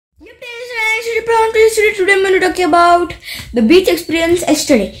Today I'm going to talk about the beach experience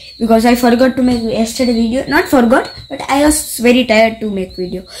yesterday, because I forgot to make yesterday video. Not forgot, but I was very tired to make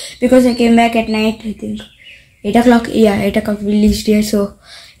video because I came back at night. I think 8 o'clock. Yeah, 8 o'clock we reached here, so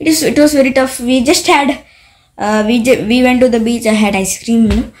it was very tough. We just had we went to the beach. I had ice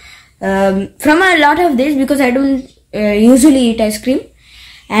cream, from a lot of days, because I don't usually eat ice cream.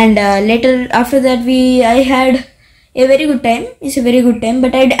 And later after that I had a very good time. It's a very good time,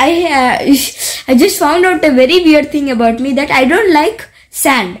 but I just found out a very weird thing about me, that I don't like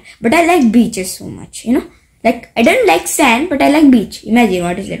sand, but I like beaches so much. Like I don't like sand, but I like beach. Imagine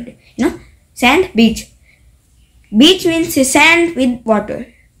what is that? Sand, beach. Beach means sand with water.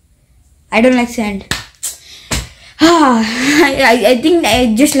 I don't like sand. I think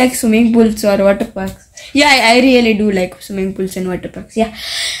I just like swimming pools or water parks. Yeah, I really do like swimming pools and water parks. Yeah.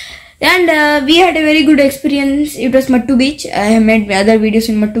 And we had a very good experience. It was Mattu Beach. I have made other videos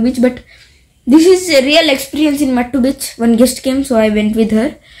in Mattu Beach, but this is a real experience in Mattu Beach. One guest came, so I went with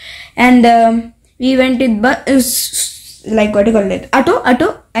her. And we went with like what do you call it?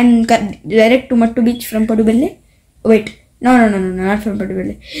 Auto, and direct to Mattu Beach from Padubelle. Wait, no, not from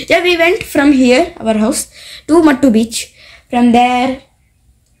Padubelle. Yeah, we went from here, our house, to Mattu Beach. From there,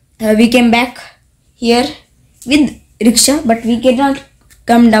 we came back here with rickshaw, but we cannot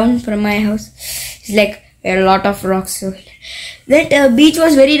come down from my house. It's like a lot of rocks. So that beach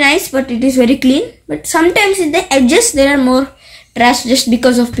was very nice, but it is very clean. But sometimes in the edges there are more trash, just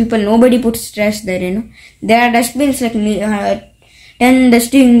because of people. Nobody puts trash there. There are dustbins, like 10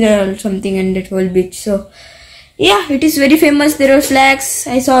 dustbins or something in that whole beach. So yeah, it is very famous. There are flags.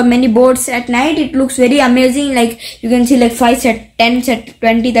 I saw many boats at night. It looks very amazing. Like you can see like 5 set, 10 set,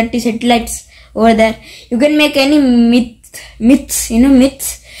 20, 30 satellites over there. You can make any myths.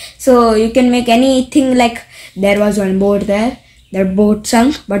 So you can make anything, like there was one boat there. That boat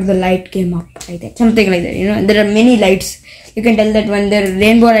sunk, but the light came up, like that. Something like that. There are many lights. You can tell that when the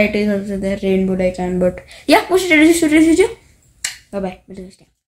rainbow light is also there. Rainbow light on boat. Yeah, most of it is. Bye bye.